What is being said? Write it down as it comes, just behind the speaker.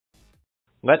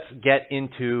Let's get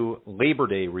into Labor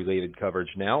Day related coverage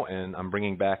now, and I'm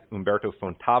bringing back Humberto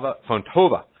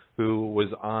Fontova, who was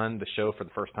on the show for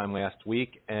the first time last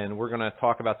week, and we're going to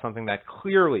talk about something that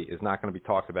clearly is not going to be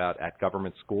talked about at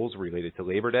government schools related to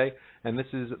Labor Day, and this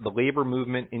is the labor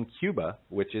movement in Cuba,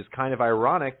 which is kind of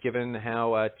ironic given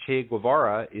how Che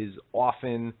Guevara is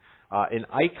often an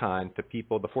icon to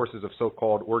people, the forces of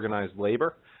so-called organized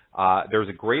labor. There's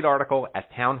a great article at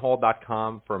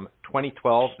townhall.com from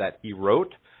 2012 that he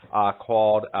wrote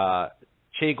called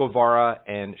Che Guevara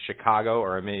and Chicago,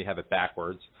 or I may have it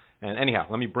backwards. And anyhow,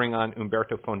 let me bring on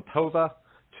Humberto Fontova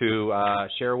to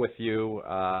share with you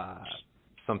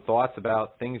some thoughts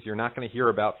about things you're not going to hear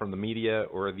about from the media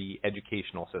or the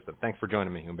educational system. Thanks for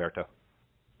joining me, Humberto.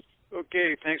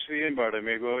 Okay, thanks for the invite,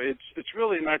 amigo. It's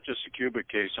really not just a Cuba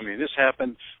case. I mean, this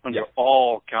happened under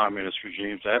all communist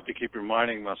regimes. I have to keep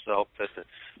reminding myself that the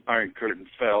Iron Curtain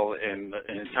fell and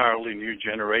an entirely new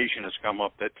generation has come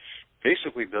up that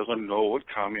basically doesn't know what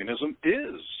communism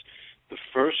is. The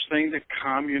first thing that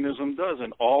communism does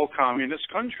in all communist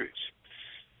countries,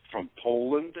 from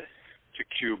Poland to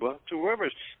Cuba to wherever,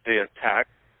 they attack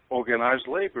organized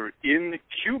labor. In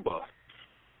Cuba,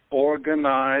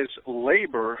 organized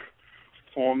labor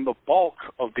formed the bulk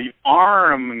of the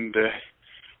armed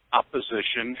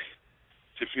opposition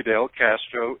to Fidel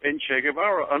Castro and Che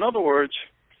Guevara. In other words,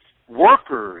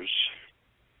 workers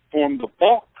formed the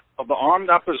bulk of the armed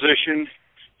opposition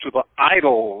to the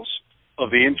idols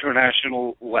of the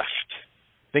international left.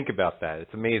 Think about that.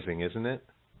 It's amazing, isn't it?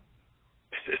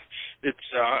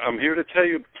 I'm here to tell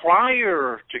you,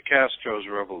 prior to Castro's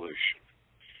revolution,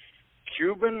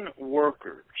 Cuban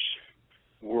workers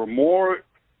were more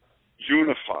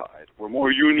unified, were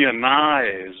more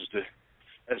unionized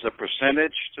as a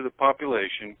percentage to the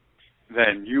population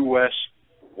than U.S.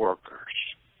 workers.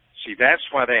 See, that's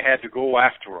why they had to go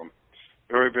after them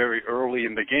very, very early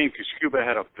in the game, because Cuba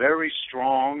had a very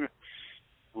strong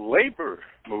labor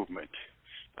movement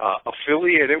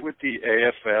affiliated with the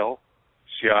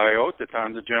AFL-CIO. At the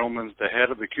time, the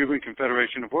head of the Cuban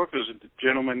Confederation of Workers, a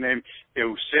gentleman named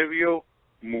Eusebio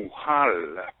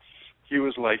Mujal. He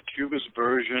was like Cuba's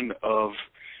version of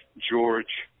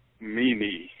George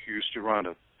Meany, who used to run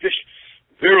a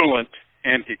virulent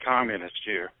anti-communist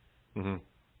here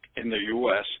in the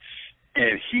U.S.,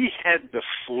 and he had to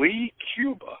flee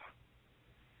Cuba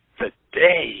the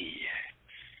day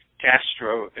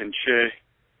Castro and Che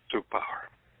took power.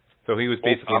 So he was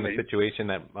basically in the situation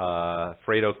that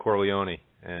Fredo Corleone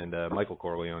and Michael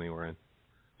Corleone were in,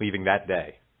 leaving that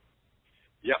day.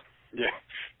 Yep. Yeah.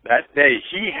 That day,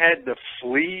 he had to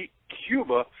flee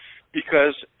Cuba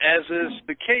because, as is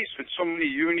the case with so many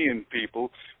union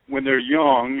people, when they're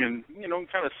young and,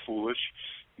 kind of foolish,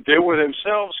 they were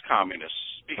themselves communists.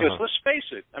 Because let's face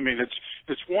it, I mean,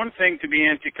 it's one thing to be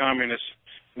anti-communist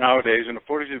nowadays in the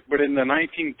 40s, but in the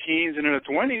 19-teens and in the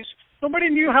 20s, nobody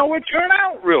knew how it would turn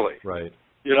out, really. Right.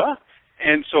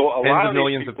 And so a lot of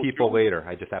millions of people later,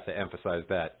 I just have to emphasize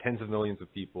that, tens of millions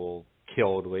of people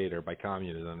killed later by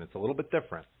communism. It's a little bit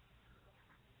different.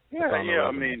 Yeah,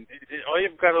 I mean, all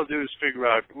you've got to do is figure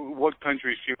out what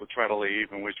countries people try to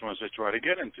leave and which ones they try to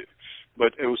get into.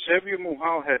 But Eusebio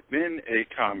Mujal had been a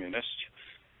communist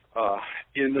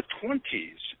in the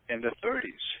 20s and the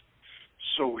 30s.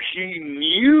 So he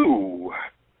knew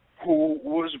who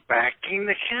was backing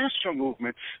the Castro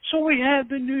movement. So we had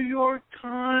the New York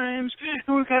Times,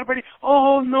 and we got everybody,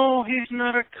 oh, no, he's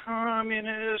not a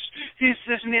communist. He's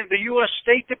the U.S.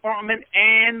 State Department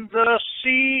and the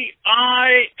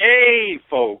CIA,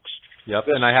 folks. Yep,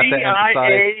 and I have to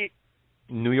emphasize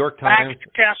New York Times.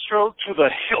 Backed Castro to the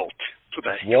hilt.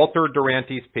 Walter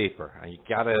Durante's paper. You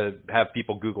got to have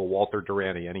people Google Walter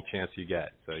Durante any chance you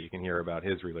get, so you can hear about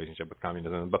his relationship with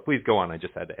communism. But please go on. I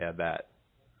just had to add that.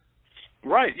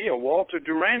 Right, yeah, Walter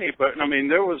Durante. But, I mean,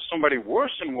 there was somebody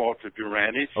worse than Walter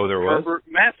Durante. Oh, there was? Herbert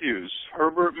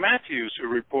Matthews, who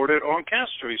reported on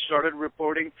Castro. He started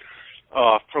reporting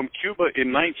from Cuba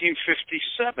in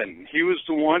 1957. He was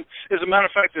the one. As a matter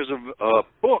of fact, there's a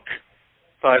book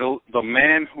titled The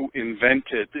Man Who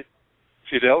Invented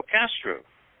Fidel Castro.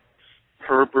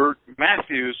 Herbert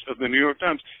Matthews of the New York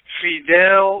Times.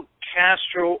 Fidel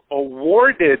Castro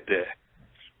awarded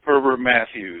Herbert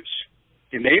Matthews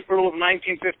in April of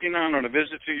 1959 on a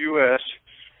visit to the U.S.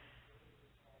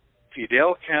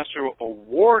 Fidel Castro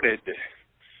awarded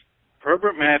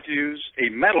Herbert Matthews a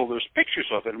medal. There's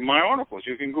pictures of it in my articles.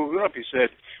 You can Google it up. He said,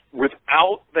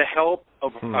 without the help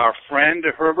of our friend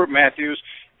Herbert Matthews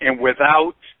and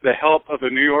without the help of the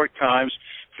New York Times,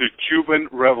 the Cuban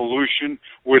Revolution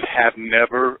would have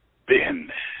never been.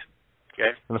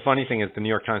 Okay? And the funny thing is the New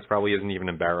York Times probably isn't even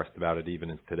embarrassed about it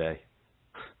even today.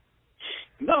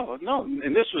 No,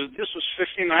 and this was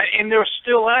 59, and they're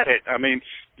still at it. I mean,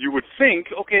 you would think,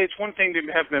 okay, it's one thing to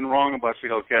have been wrong about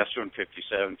Fidel Castro in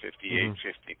 57, 58,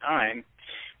 59,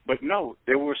 but no,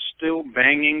 they were still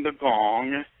banging the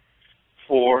gong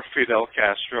for Fidel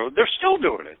Castro. They're still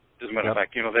doing it. As a matter of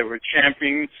fact, they were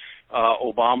championing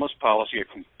Obama's policy, a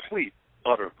complete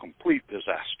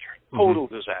disaster, total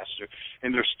disaster,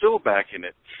 and they're still backing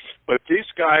it. But this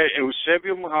guy,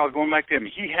 Eusebio Moral, going back to him,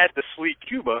 he had to flee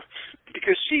Cuba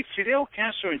because, see, Fidel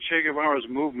Castro and Che Guevara's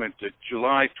movement, the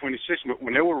July 26th,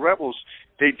 when they were rebels,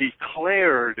 they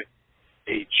declared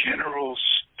a general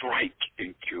strike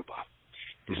in Cuba.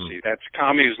 You see, that's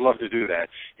communists love to do that.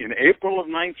 In April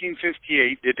of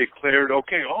 1958, they declared,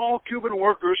 okay, all Cuban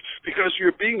workers, because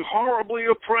you're being horribly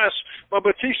oppressed by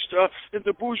Batista and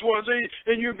the bourgeoisie,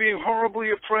 and you're being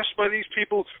horribly oppressed by these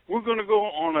people, we're going to go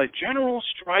on a general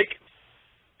strike,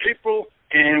 April,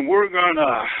 and we're going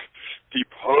to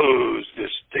depose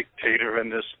this dictator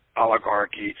and this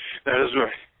oligarchy that is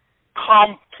a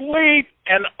complete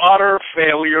and utter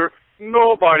failure.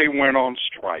 Nobody went on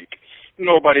strike.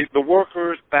 Nobody. The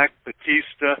workers backed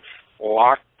Batista,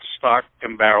 lock, stock,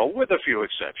 and barrel, with a few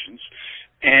exceptions.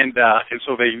 And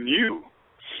so they knew,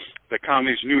 the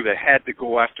communists knew they had to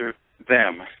go after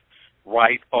them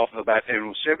right off the bat.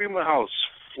 And Eusebio Moral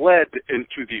fled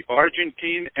into the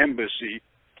Argentine embassy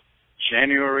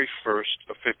January 1st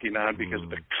of 59 because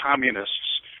the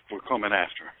communists were coming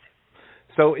after him.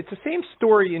 So it's the same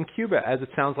story in Cuba as it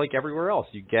sounds like everywhere else.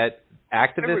 You get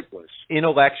activists,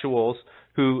 intellectuals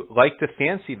who like to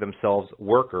fancy themselves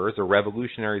workers or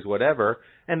revolutionaries, whatever,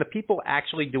 and the people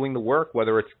actually doing the work,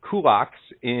 whether it's kulaks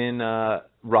in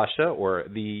Russia or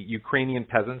the Ukrainian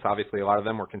peasants, obviously a lot of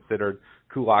them were considered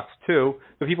kulaks too,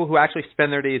 the people who actually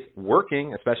spend their days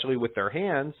working, especially with their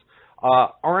hands,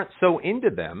 aren't so into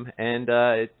them. And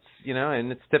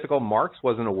and it's typical. Marx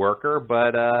wasn't a worker,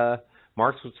 but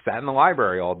Marx sat in the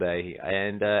library all day,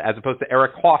 and as opposed to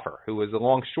Eric Hoffer, who was a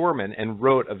longshoreman and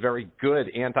wrote a very good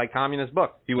anti-communist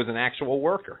book. He was an actual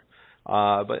worker.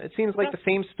 But it seems like the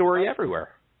same story everywhere.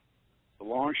 The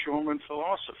longshoreman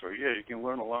philosopher, yeah, you can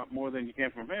learn a lot more than you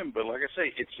can from him. But like I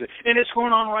say, it's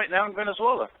going on right now in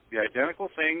Venezuela. The identical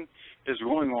thing is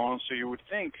going on, so you would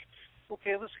think,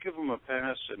 okay, let's give them a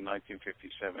pass in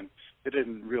 1957. They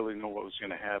didn't really know what was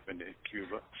going to happen in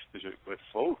Cuba. But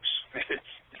folks,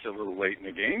 it's a little late in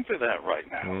the game for that right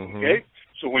now, okay?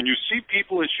 So when you see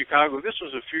people in Chicago, this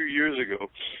was a few years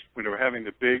ago when they were having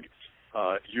the big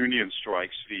union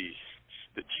strikes,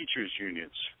 the teachers'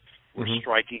 unions were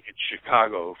striking in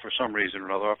Chicago for some reason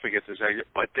or another. I forget this,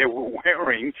 but they were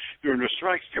wearing, during the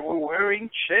strikes, they were wearing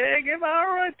Che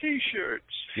Guevara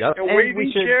T-shirts. Yep. And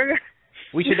waving Che.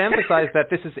 We should emphasize that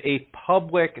this is a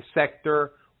public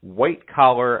sector,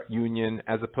 white-collar union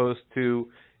as opposed to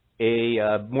a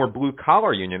more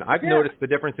blue-collar union. I've noticed the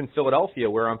difference in Philadelphia,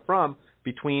 where I'm from,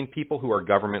 between people who are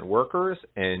government workers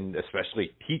and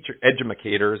especially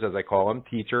educators, as I call them,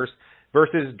 teachers,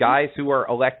 versus guys who are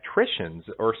electricians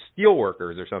or steel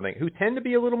workers or something, who tend to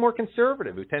be a little more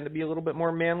conservative, who tend to be a little bit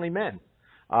more manly men.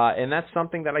 And that's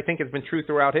something that I think has been true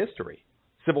throughout history.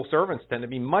 Civil servants tend to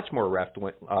be much more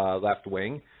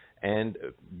left-wing and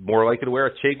more likely to wear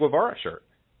a Che Guevara shirt.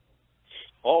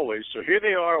 Always. So here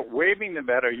they are waving the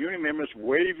banner, union members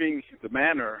waving the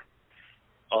banner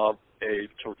of a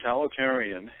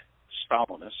totalitarian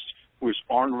Stalinist who is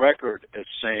on record as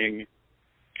saying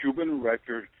Cuban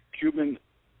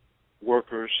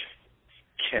workers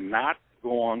cannot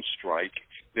go on strike.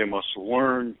 They must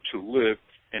learn to live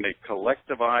in a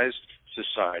collectivized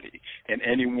society. And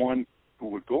anyone who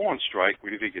would go on strike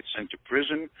would either get sent to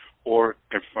prison or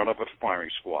in front of a firing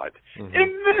squad. And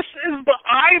this is the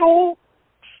idol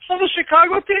of the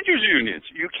Chicago teachers unions.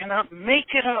 You cannot make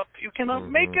it up. You cannot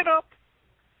make it up.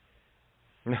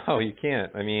 No, you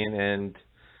can't. I mean, and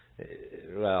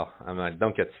well, I'm not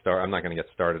going to get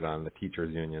started on the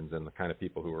teachers unions and the kind of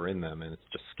people who are in them, and it's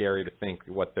just scary to think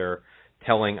what they're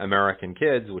telling American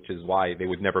kids, which is why they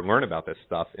would never learn about this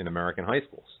stuff in American high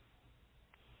schools.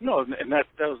 No, and that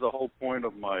was the whole point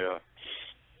of my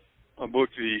book.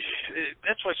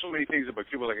 That's why so many things about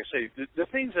Cuba, like I say, the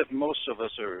things that most of us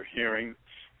are hearing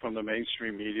from the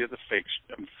mainstream media, the fakes,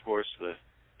 of course, the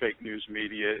fake news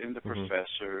media and the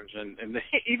professors and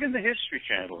even the History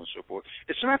Channel and so forth.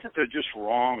 It's not that they're just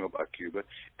wrong about Cuba.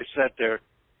 It's that they're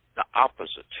the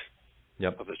opposite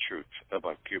of the truth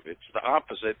about Cuba. It's the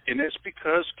opposite, and it's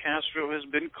because Castro has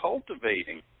been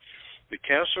cultivating the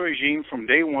Castro regime from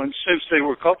day one, since they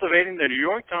were cultivating the New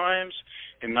York Times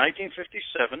in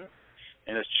 1957,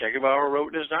 and as Che Guevara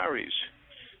wrote in his diaries,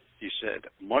 he said,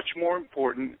 much more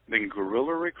important than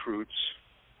guerrilla recruits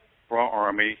for our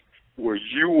army were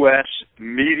U.S.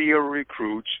 media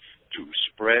recruits to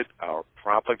spread our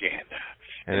propaganda.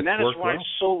 And that is why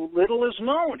so little is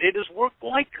known. It has worked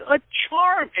like a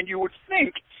charm. And you would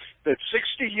think that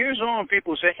 60 years on,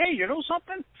 people say, hey, you know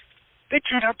something? They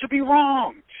turned out to be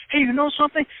wrong. Hey, you know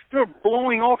something? They're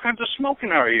blowing all kinds of smoke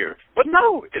in our ear. But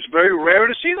no, it's very rare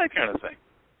to see that kind of thing.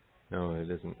 No, it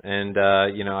isn't. And,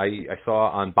 I saw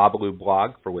on Babalu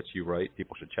blog, for which you write,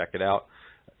 people should check it out,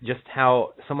 just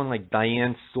how someone like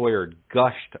Diane Sawyer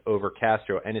gushed over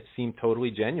Castro, and it seemed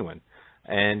totally genuine.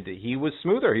 And he was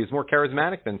smoother. He was more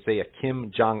charismatic than, say, a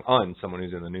Kim Jong-un, someone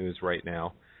who's in the news right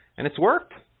now. And it's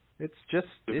worked. It's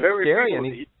scary. And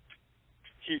he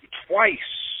twice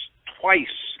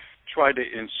tried to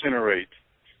incinerate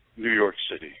New York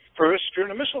City. First, during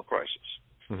the missile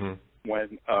crisis,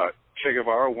 when Che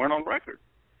Guevara went on record.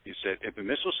 He said, if the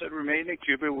missiles had remained in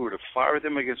Cuba, we would have fired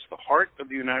them against the heart of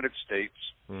the United States,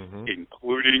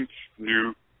 including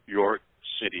New York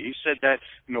City. He said that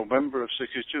in November of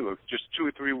 1962, just 2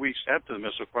 or 3 weeks after the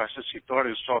missile crisis. He thought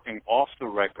he was talking off the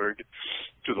record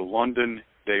to the London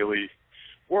Daily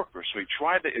Worker. So he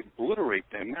tried to obliterate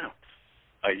them. Now,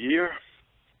 a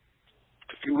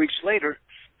few weeks later,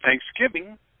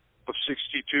 Thanksgiving of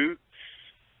 1962,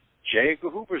 J. Edgar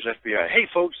Hoover's FBI. Hey,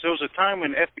 folks, there was a time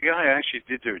when FBI actually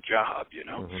did their job, you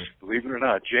know. Believe it or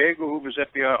not, J. Edgar Hoover's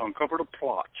FBI uncovered a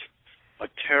plot, a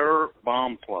terror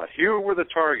bomb plot. Here were the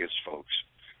targets, folks.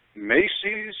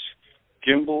 Macy's,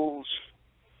 Gimbel's,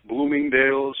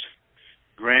 Bloomingdale's,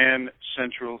 Grand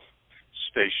Central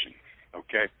Station.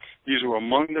 Okay? These were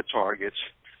among the targets.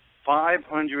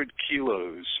 500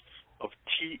 kilos of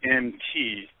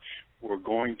TNT were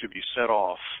going to be set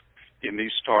off in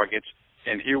these targets.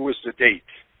 And here was the date,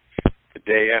 the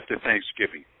day after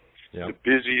Thanksgiving, the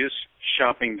busiest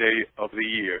shopping day of the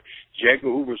year. J. Edgar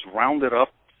Hoover was rounded up.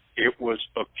 It was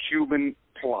a Cuban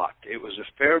plot. It was a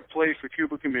fair play for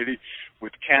Cuba committee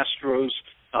with Castro's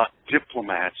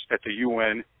diplomats at the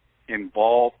UN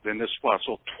involved in this plot.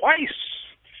 So twice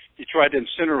he tried to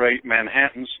incinerate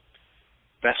Manhattan's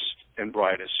best and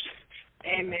brightest.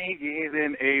 And they gave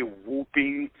him a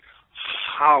whooping,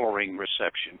 hollering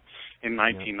reception in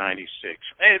 1996.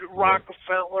 Ed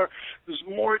Rockefeller, there's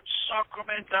Mort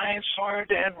Zuckerman, Diane Sawyer,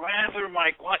 Dan Rather,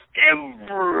 Mike Watt,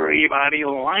 everybody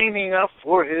lining up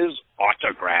for his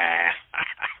autograph.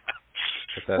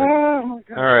 Oh, my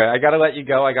God. All right, I got to let you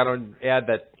go. I got to add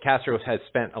that Castro has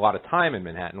spent a lot of time in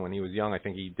Manhattan when he was young. I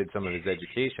think he did some of his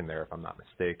education there, if I'm not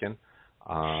mistaken.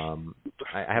 I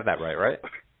have that right?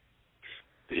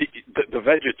 The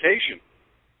vegetation.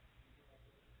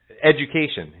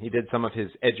 Education. He did some of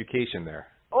his education there.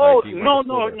 Oh,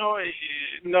 no.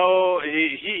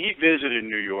 He visited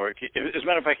New York. As a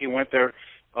matter of fact, he went there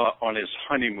on his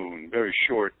honeymoon, very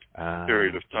short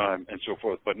period of time and so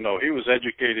forth. But no, he was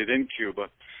educated in Cuba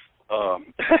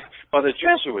by the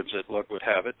Jesuits, as luck would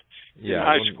have it, in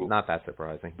high school. Not that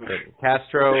surprising. But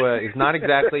Castro is not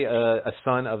exactly a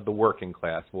son of the working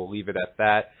class. We'll leave it at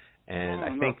that. And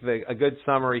I think a good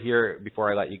summary here,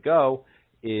 before I let you go,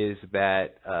 is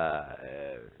that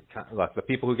look, the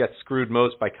people who get screwed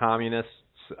most by communists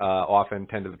often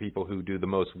tend to be the people who do the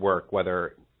most work,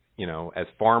 whether as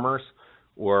farmers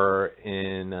or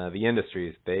in the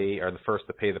industries. They are the first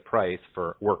to pay the price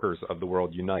for workers of the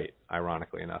world unite,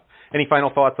 ironically enough. Any final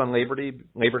thoughts on Labor Day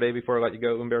before I let you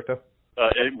go, Humberto?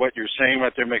 What you're saying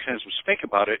right there makes sense. Think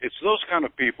about it. It's those kind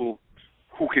of people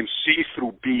who can see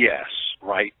through BS,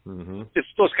 right? It's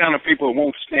those kind of people who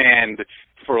won't stand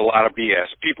for a lot of BS.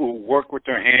 People who work with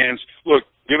their hands. Look,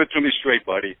 give it to me straight,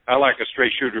 buddy. I like a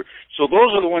straight shooter. So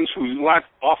those are the ones who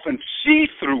often see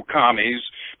through commies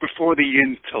before the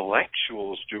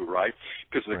intellectuals do, right?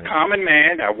 Because the common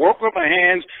man, I work with my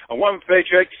hands, I want a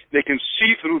paycheck, they can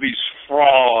see through these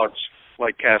frauds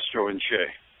like Castro and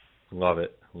Che. Love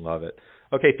it.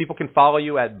 Okay, people can follow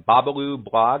you at Babalu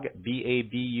blog,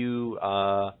 BABALU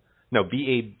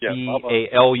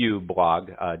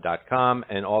blog.com,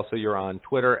 and also you're on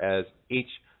Twitter as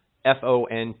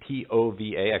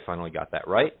HFONTOVA. I finally got that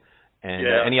right. And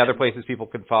any other places people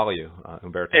can follow you,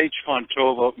 Humberto? H.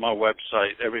 Fontova, my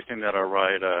website, everything that I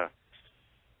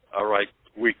write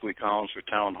weekly columns for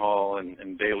Town Hall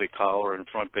and Daily Caller and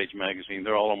Front Page Magazine.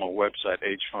 They're all on my website,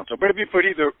 H. Fontova. But if you put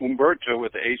either Humberto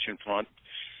with the H in front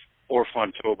or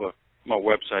Fontova, my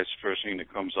website's the first thing that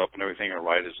comes up, and everything I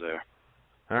write is there.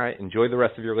 All right. Enjoy the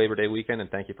rest of your Labor Day weekend, and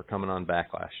thank you for coming on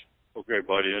Backlash. Okay,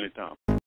 buddy. Anytime.